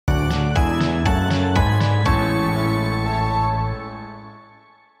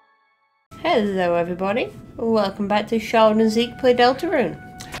Hello everybody, welcome back to Charlotte and Zeke play Deltarune.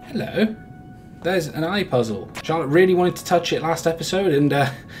 Hello. There's an eye puzzle. Charlotte really wanted to touch it last episode and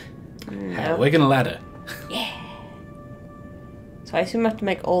hell, we're gonna let her. Yeah. So I assume I have to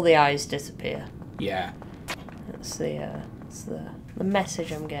make all the eyes disappear. Yeah. That's the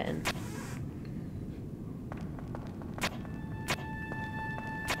message I'm getting.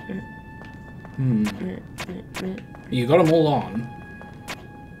 You got them all on.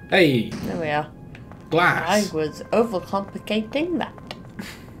 Hey. There we are. Glass. I was overcomplicating that.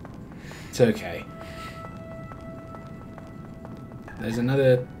 It's okay. There's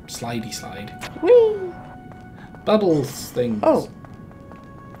another slidey slide. Whee! Bubbles things. Oh.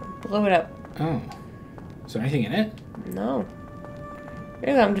 Blow it up. Oh. Is there anything in it? No.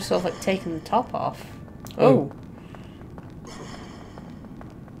 Maybe I'm just sort of like taking the top off. Oh.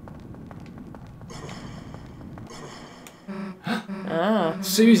 Ah.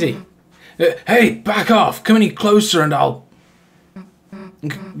 Susie! Hey, back off! Come any closer and I'll...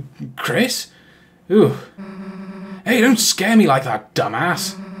 Chris? Ooh. Hey, don't scare me like that,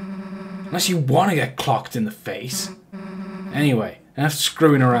 dumbass. Unless you want to get clocked in the face. Anyway, enough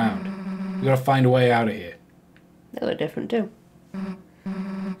screwing around. We gotta find a way out of here. They look different too.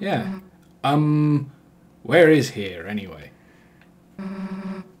 Yeah. Where is here, anyway?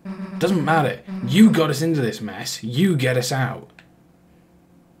 Doesn't matter. You got us into this mess. You get us out.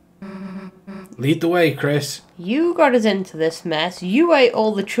 Lead the way, Chris. You got us into this mess. You ate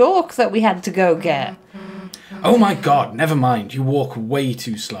all the chalk that we had to go get. Oh my god, never mind. You walk way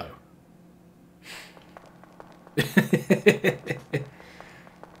too slow.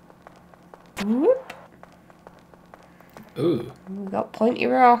 Whoop. Ooh. We got pointy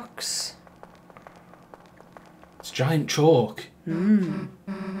rocks. It's giant chalk.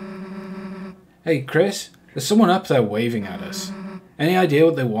 Hey, Chris. There's someone up there waving at us. Any idea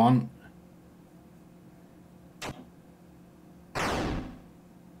what they want?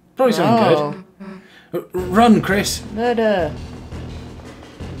 Probably something good. Run, Chris. Murder.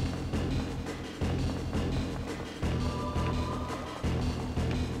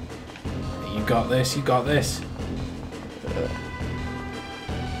 You got this, you got this. There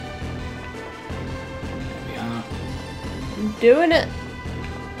we are. I'm doing it.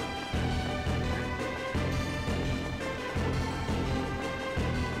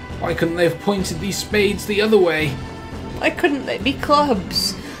 Why couldn't they have pointed these spades the other way? Why couldn't they be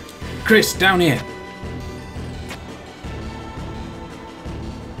clubs? Chris, down here.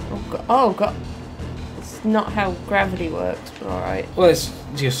 Oh god. It's not how gravity works, but alright. Well,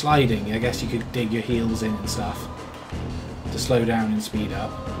 you're sliding. I guess you could dig your heels in and stuff to slow down and speed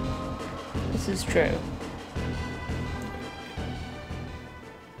up. This is true.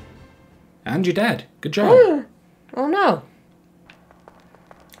 And you're dead. Good job. Oh no.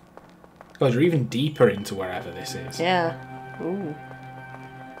 God, you're even deeper into wherever this is. Yeah. Ooh.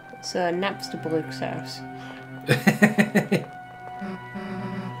 It's Napster Blue's house.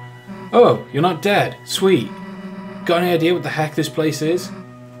 Oh, you're not dead. Sweet. Got any idea what the heck this place is?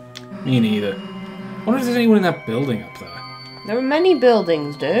 Me neither. Wonder if there's anyone in that building up there. There are many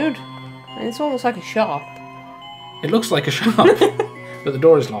buildings, dude. And it's almost like a shop. It looks like a shop, but the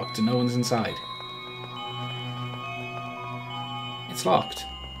door is locked and no one's inside. It's locked.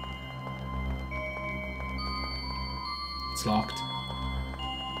 It's locked.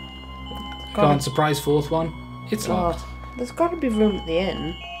 Come on, surprise fourth one. It's locked. There's got to be room at the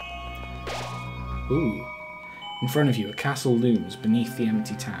inn. Ooh. In front of you, a castle looms beneath the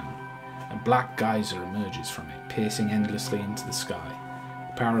empty town. A black geyser emerges from it, piercing endlessly into the sky.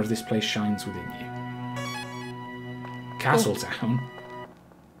 The power of this place shines within you. Castletown?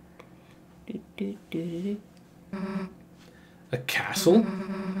 A castle?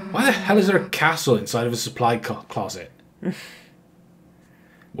 Why the hell is there a castle inside of a supply closet?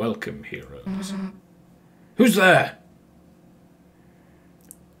 Welcome, heroes. Who's there?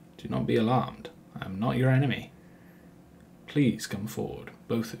 Do not be alarmed. I am not your enemy. Please come forward,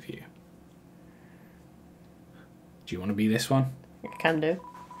 both of you. Do you want to be this one? It can do.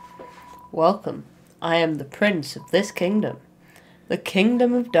 Welcome. I am the prince of this kingdom. The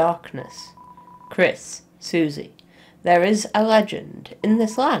kingdom of darkness. Chris, Susie. There is a legend in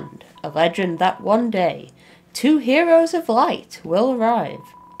this land. A legend that one day 2 heroes of light will arrive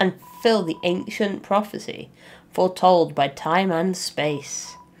and fulfill the ancient prophecy foretold by time and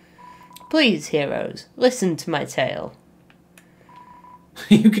space. Please, heroes, listen to my tale.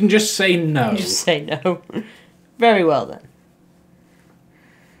 You can just say no. Just say no. Very well then.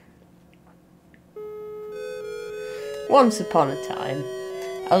 Once upon a time,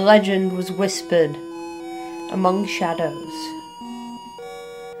 a legend was whispered among shadows.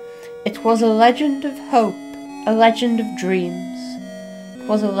 It was a legend of hope, a legend of dreams. It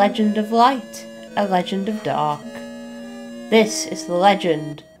was a legend of light, a legend of dark. This is the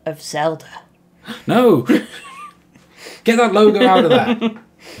legend of Zelda. No! Get that logo out of there!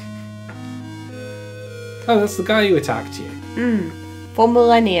 Oh, that's the guy who attacked you. For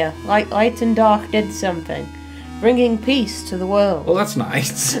millennia, light and dark did something, bringing peace to the world. Well, that's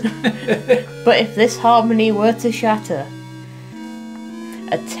nice. But if this harmony were to shatter,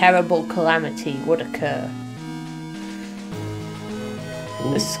 a terrible calamity would occur.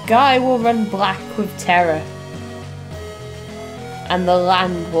 Ooh. The sky will run black with terror, and the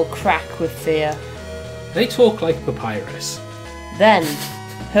land will crack with fear. They talk like papyrus. Then,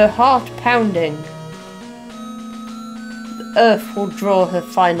 her heart pounding, the earth will draw her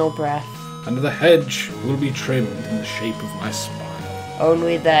final breath. And the hedge will be trimmed in the shape of my spine.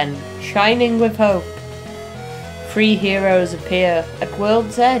 Only then, shining with hope, 3 heroes appear at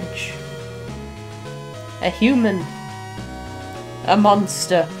world's edge. A human, a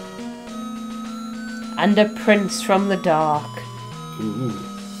monster, and a prince from the dark. Ooh.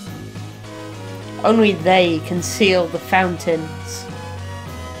 Only they can seal the fountains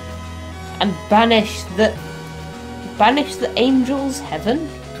and banish the angels' heaven.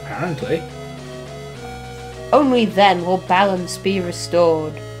 Apparently. Only then will balance be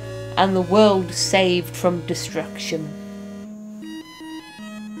restored and the world saved from destruction.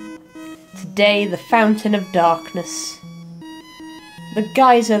 Today, the fountain of darkness, the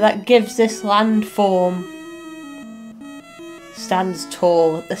geyser that gives this land form, stands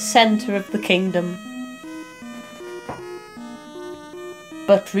tall at the centre of the kingdom.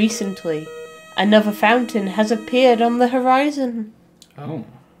 But recently, another fountain has appeared on the horizon. Oh.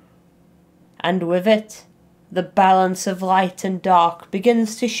 And with it, the balance of light and dark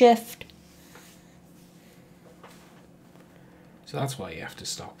begins to shift. So that's why you have to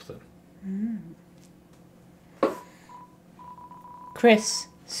stop them. Chris,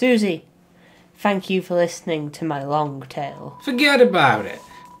 Susie, thank you for listening to my long tale. Forget about it.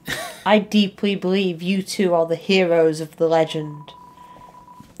 I deeply believe you two are the heroes of the legend.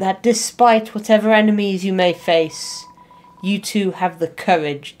 That despite whatever enemies you may face, you two have the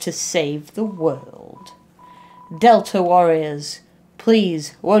courage to save the world. Delta warriors,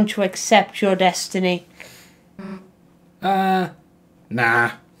 please, won't you accept your destiny? Nah.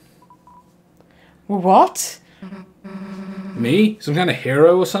 What? Me? Some kind of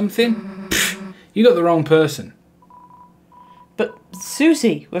hero or something? Pfft, you got the wrong person. But,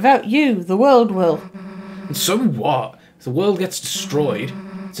 Susie, without you, the world will. And so what? If the world gets destroyed,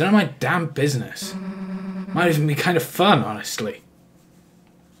 it's none of my damn business. Might even be kind of fun, honestly.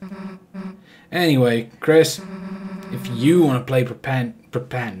 Anyway, Chris, if you want to play if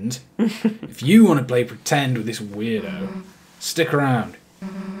you want to play pretend with this weirdo, stick around.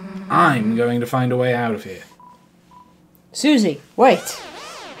 I'm going to find a way out of here. Susie, wait.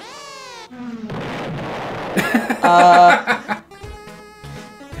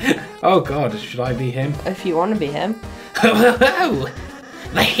 Oh god, should I be him? If you want to be him. Ho ho ho!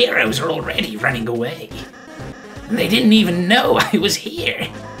 The heroes are already running away. And they didn't even know I was here.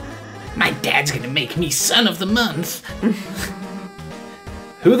 My dad's gonna make me son of the month.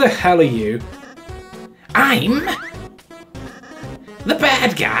 Who the hell are you? I'm the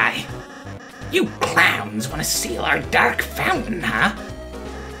bad guy. You clowns want to steal our dark fountain, huh?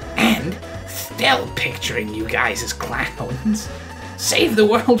 And still picturing you guys as clowns. Save the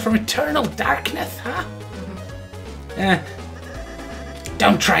world from eternal darkness, huh?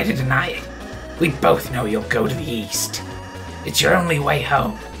 Don't try to deny it. We both know you'll go to the east. It's your only way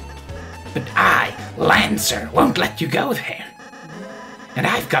home. But I, Lancer, won't let you go there. And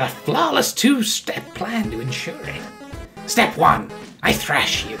I've got a flawless 2-step plan to ensure it. Step 1, I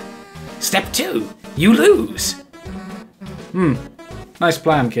thrash you. Step 2, you lose. Nice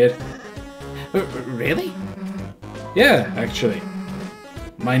plan, kid. Really? Yeah, actually.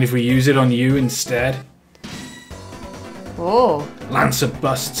 Mind if we use it on you instead? Oh, Lancer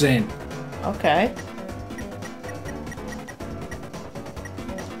busts in. okay.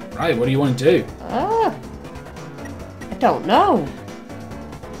 Right, what do you want to do? I don't know.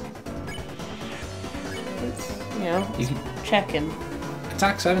 You can Checking.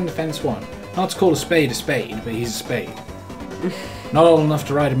 attack 7, defense 1. Not to call a spade, but he's a spade. Not old enough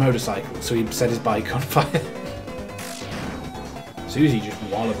to ride a motorcycle, so he set his bike on fire. Susie just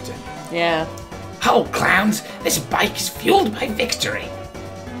walloped him. Yeah. Ho, clowns! This bike is fueled by victory.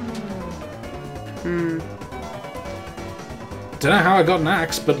 Don't know how I got an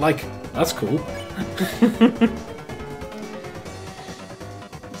axe, but like, that's cool.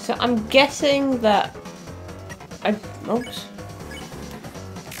 So, So I'm guessing that... Oops.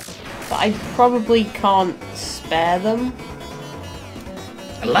 but I probably can't spare them.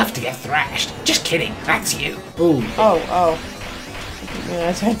 I love to get thrashed. Just kidding, that's you. Ooh. Oh. I didn't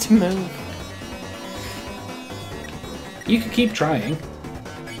realise I had to move. You could keep trying.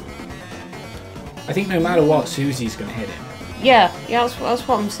 I think no matter what, Susie's going to hit him. Yeah, that's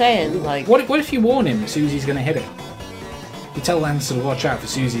what I'm saying. Like, What if you warn him that Susie's going to hit him? You tell Lancer to watch out for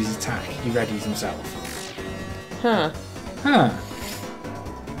Susie's attack. He readies himself. huh?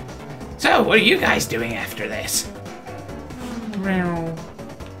 So, what are you guys doing after this?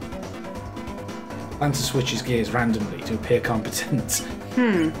 Lancer switches gears randomly to appear competent.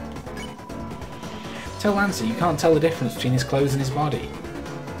 Tell Lancer you can't tell the difference between his clothes and his body.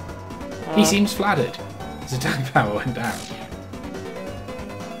 He seems flattered. His attack power went down.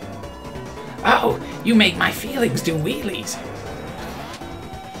 Oh, you make my feelings do wheelies.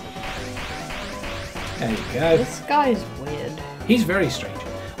 There you go. This guy's weird. He's very strange.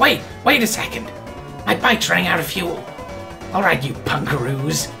 Wait a second. My bike's running out of fuel. Alright, you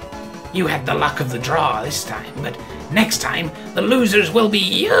punkaroos. You had the luck of the draw this time, but next time, the losers will be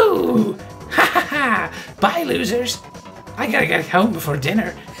you! Ha ha ha! Bye, losers. I gotta get home before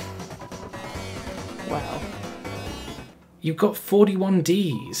dinner. Wow. You've got 41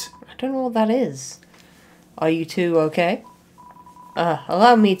 Ds. I don't know what that is. Are you two okay?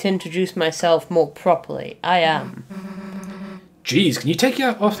 Allow me to introduce myself more properly. I am. Jeez, can you take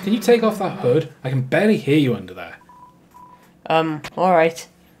off that hood? I can barely hear you under there. Alright.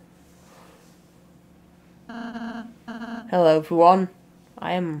 Hello, everyone.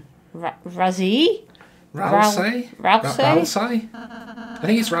 I am Ralsei? Ralsei? Ralsei? Ralsei? I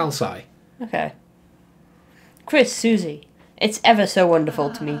think it's Ralsei. Okay. Chris, Susie, it's ever so wonderful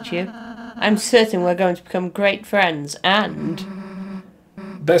to meet you. I'm certain we're going to become great friends, and...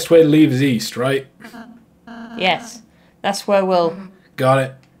 Best way to leave is east, right? Yes, that's where we'll... Got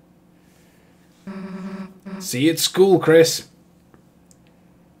it. See you at school, Chris.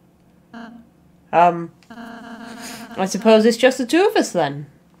 I suppose it's just the two of us then.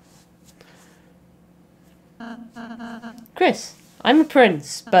 Chris, I'm a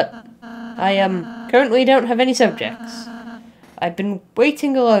prince, but I currently don't have any subjects. I've been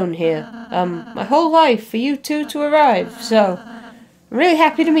waiting alone here, my whole life for you two to arrive, so I'm really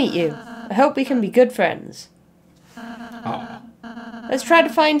happy to meet you. I hope we can be good friends. Oh. Let's try to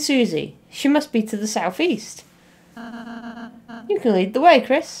find Susie. She must be to the southeast. You can lead the way,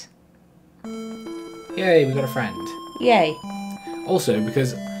 Chris. Yay, we got a friend. Yay. Also,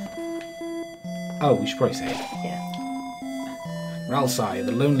 because... Oh, we should probably say it. Yeah. Ralsei,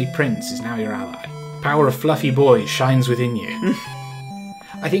 the lonely prince, is now your ally. Power of fluffy boys shines within you.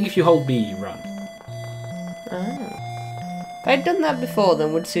 I think if you hold B, you run. Oh. If I'd done that before,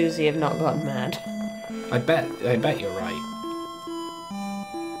 then would Susie have not gone mad? I bet you're right.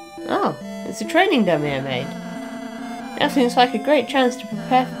 Oh, it's a training dummy I made. That seems like a great chance to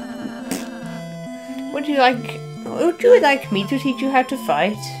prepare. Would you like me to teach you how to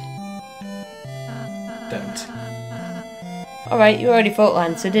fight? Don't. Alright, you already fought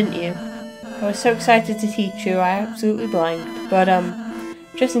Lancer, didn't you? I was so excited to teach you, I absolutely blanked. But,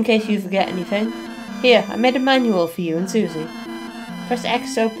 just in case you forget anything, here, I made a manual for you and Susie. Press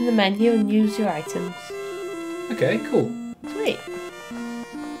X to open the menu and use your items. Okay, cool. Sweet.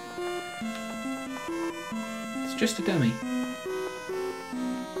 It's just a dummy.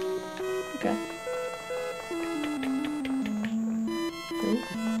 Okay. Ooh.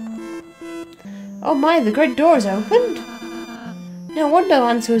 Oh my, the great door's opened! No wonder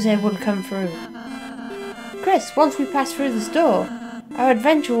Lancer was able to come through. Chris, once we pass through this door, our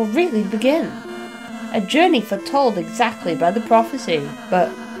adventure will really begin. A journey foretold exactly by the prophecy. But,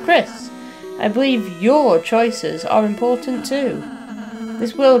 Chris, I believe your choices are important too.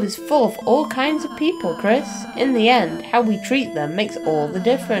 This world is full of all kinds of people, Chris. In the end, how we treat them makes all the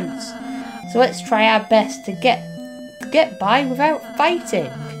difference. So let's try our best to get by without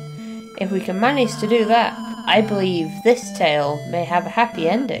fighting. If we can manage to do that, I believe this tale may have a happy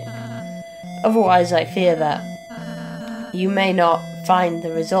ending. Otherwise, I fear that you may not find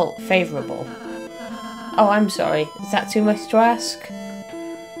the result favourable. Oh, I'm sorry. Is that too much to ask?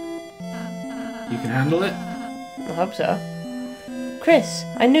 You can handle it? I hope so. Chris,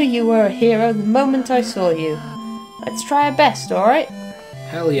 I knew you were a hero the moment I saw you. Let's try our best, alright?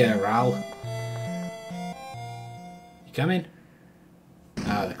 Hell yeah, Ral. You coming?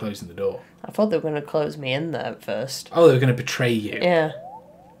 Ah, they're closing the door. I thought they were going to close me in there at first. Oh, they were going to betray you. Yeah.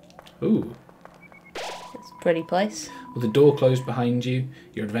 Ooh. It's a pretty place. With the door closed behind you,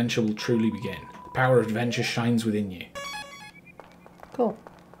 your adventure will truly begin. The power of adventure shines within you. Cool.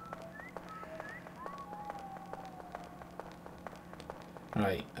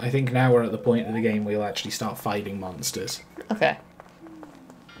 Right, I think now we're at the point of the game where you'll actually start fighting monsters. Okay.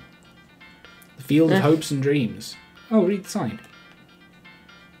 The Field of Hopes and Dreams. Oh, read the sign.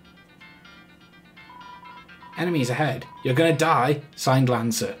 Enemies ahead. You're gonna die. Signed,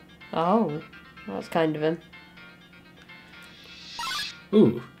 Lancer. Oh, that's kind of him.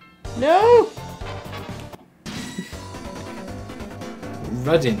 Ooh. No!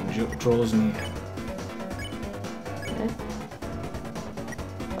 Ruddin draws near. Yeah.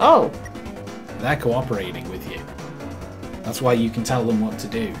 Oh! They're cooperating with you. That's why you can tell them what to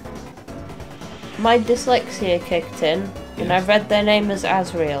do. My dyslexia kicked in, and I read their name as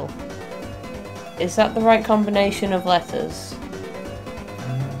Azrael. Is that the right combination of letters?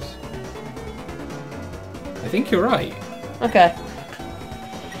 I think you're right. Okay.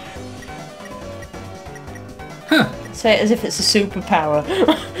 Huh. Say it as if it's a superpower.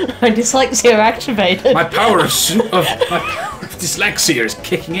 My dyslexia activated. My power of dyslexia is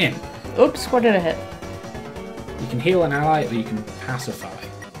kicking in. Oops, what did I hit? You can heal an ally or you can pacify.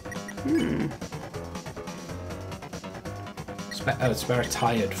 Spare a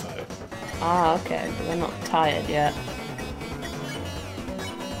tired foe. Ah, okay, but they're not tired yet.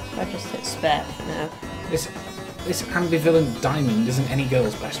 I just hit spare for now. This ambivalent diamond isn't any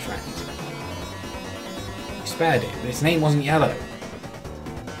girl's best friend. You spared it, but its name wasn't yellow.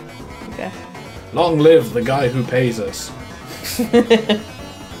 Okay. Long live the guy who pays us. There we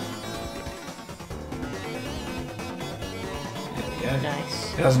go.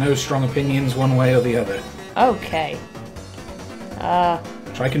 Nice. It has no strong opinions one way or the other. Okay.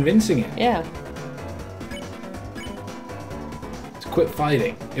 Try convincing it. Yeah. To quit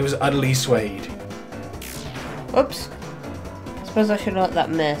fighting. It was utterly swayed. Oops. Suppose I should let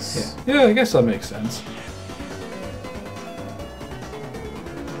that miss. Yeah, I guess that makes sense.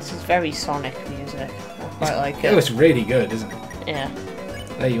 This is very Sonic music. I quite like it. Oh, it's really good, isn't it? Yeah.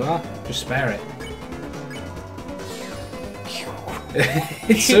 There you are. Just spare it.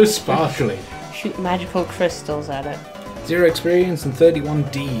 It's so sparkly. Shoot magical crystals at it. 0 experience and 31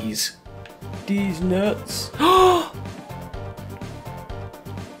 Ds. These nuts.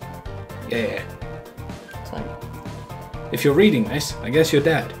 Yeah. So, If you're reading this, I guess you're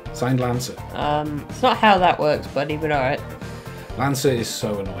dead. Signed, Lancer. it's not how that works, buddy, but alright. Lancer is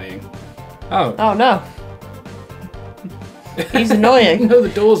so annoying. Oh. Oh no. He's annoying. No, the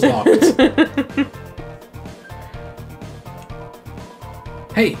door's locked.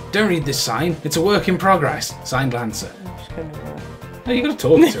 Hey, don't read this sign. It's a work in progress. Signed, Lancer. I'm just gonna... No, you gotta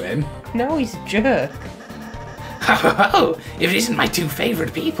talk to him. No, he's a jerk. Oh, if it isn't my two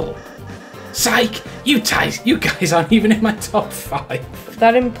favourite people. Psych! You guys aren't even in my top 5.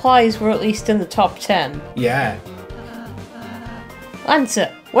 That implies we're at least in the top 10. Yeah.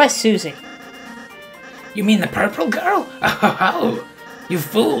 Lancer, where's Susie? You mean the purple girl? Oh, you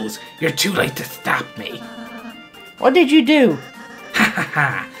fools! You're too late to stop me. What did you do? Ha ha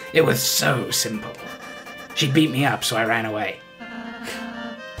ha! It was so simple. She beat me up, so I ran away.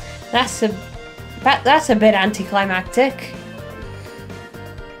 That's a bit anticlimactic.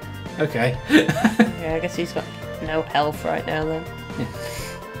 Okay. Yeah, I guess he's got no health right now then.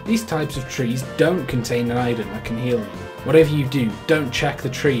 These types of trees don't contain an item that can heal you. Whatever you do, don't check the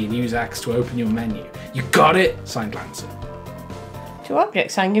tree and use X to open your menu. You got it? Signed, Lancer. 2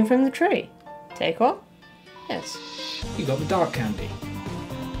 objects hanging from the tree. Take one? Yes. You got the dark candy.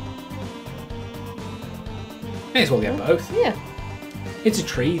 May as well get both. Yeah. It's a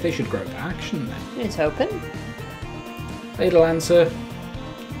tree, they should grow back, shouldn't they? It's open. Later, Lancer.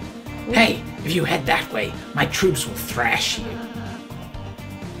 Hey, if you head that way, my troops will thrash you.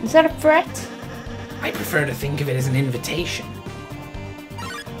 Is that a threat? I prefer to think of it as an invitation.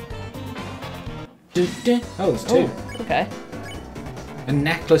 Oh, there's 2. Oh, okay. A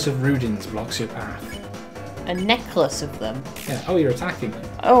necklace of rudins blocks your path. A necklace of them. Yeah. Oh, you're attacking them.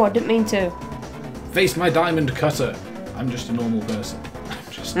 Oh, I didn't mean to. Face my diamond cutter. I'm just a normal person.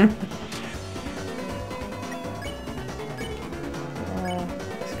 I'm just...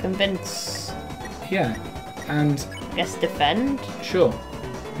 Let's convince. Yeah. And... I guess defend? Sure.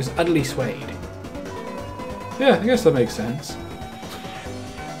 It was utterly swayed. Yeah, I guess that makes sense.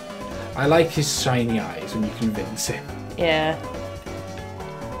 I like his shiny eyes when you convince him. Yeah.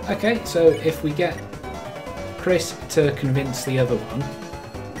 Okay, so if we get Chris to convince the other one...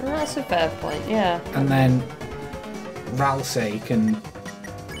 Well, that's a fair point, yeah. And then Ralsei can...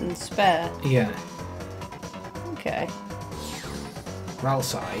 And spare. Yeah. Okay.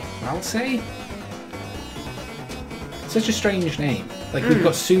 Ralsei? Ralsei? Such a strange name. Like, we've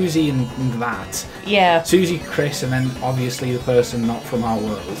got Susie and that. Yeah. Susie, Chris, and then obviously the person not from our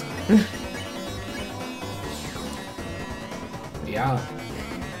world. Yeah.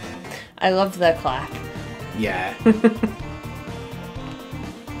 I love their clack. Yeah.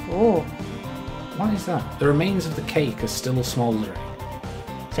 Oh. What is that? The remains of the cake are still smouldering.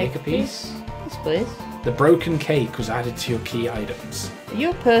 Take a piece. Yes, please. The broken cake was added to your key items. Are you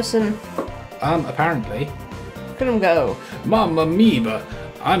a person? Apparently. Look at him go. Mamma Mia,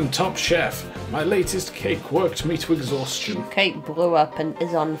 I'm top chef. My latest cake worked me to exhaustion. Cake blew up and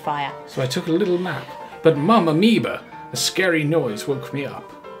is on fire. So I took a little nap. But Mamma Mia, a scary noise woke me up.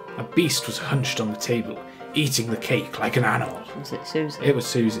 A beast was hunched on the table, eating the cake like an animal. Was it Susie? It was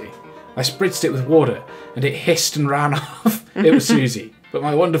Susie. I spritzed it with water, and it hissed and ran off. It was Susie. But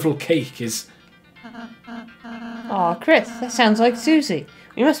my wonderful cake is... Aw, Chris, that sounds like Susie.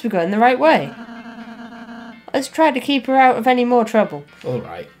 We must be going the right way. Let's try to keep her out of any more trouble.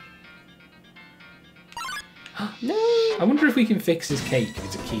 Alright. No. I wonder if we can fix his cake if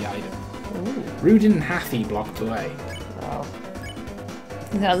it's a key item. Ooh. Rudin and Hathy blocked the way. Oh.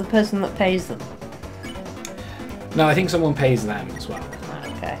 Is that the person that pays them? No, I think someone pays them as well.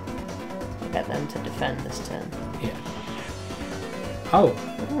 Okay. I'll get them to defend this turn. Yeah. Oh.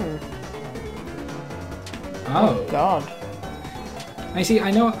 Oh. God. I see,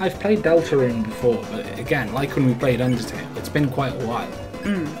 I know I've played Deltarune before, but again, like when we played Undertale, it's been quite a while.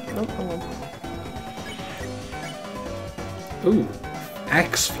 Ooh.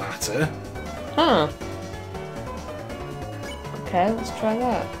 X-Flatter. Huh. Okay, let's try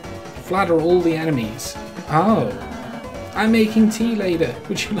that. Flatter all the enemies. Oh. I'm making tea later.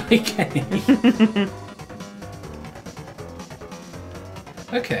 Would you like any?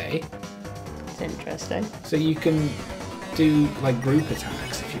 Okay. It's interesting. So you can do, like, group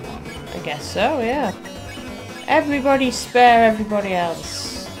attacks if you want. I guess so, yeah. Everybody spare everybody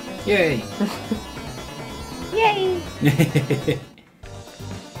else. Yay! Yay!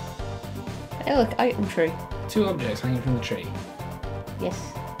 Hey look, item tree. 2 objects hanging from the tree.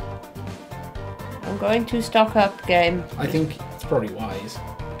 Yes. I'm going to stock up, game. I think it's probably wise.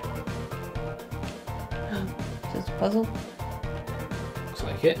 Is this a puzzle? Looks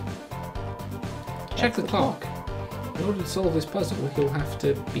like it. Check the clock. In order to solve this puzzle, you'll have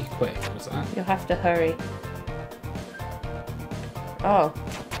to be quick. Was that? You'll have to hurry. Oh.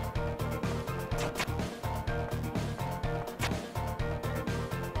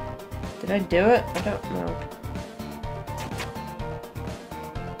 Did I do it? I don't know.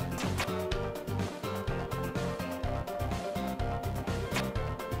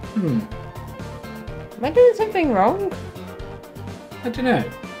 Am I doing something wrong? I don't know.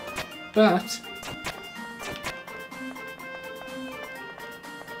 But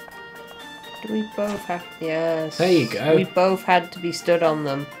Do we both have... Yes. There you go. We both had to be stood on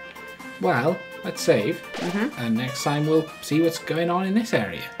them. well, let's save. And next time we'll see what's going on in this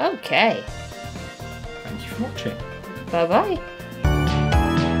area. Okay. Thank you for watching. Bye-bye.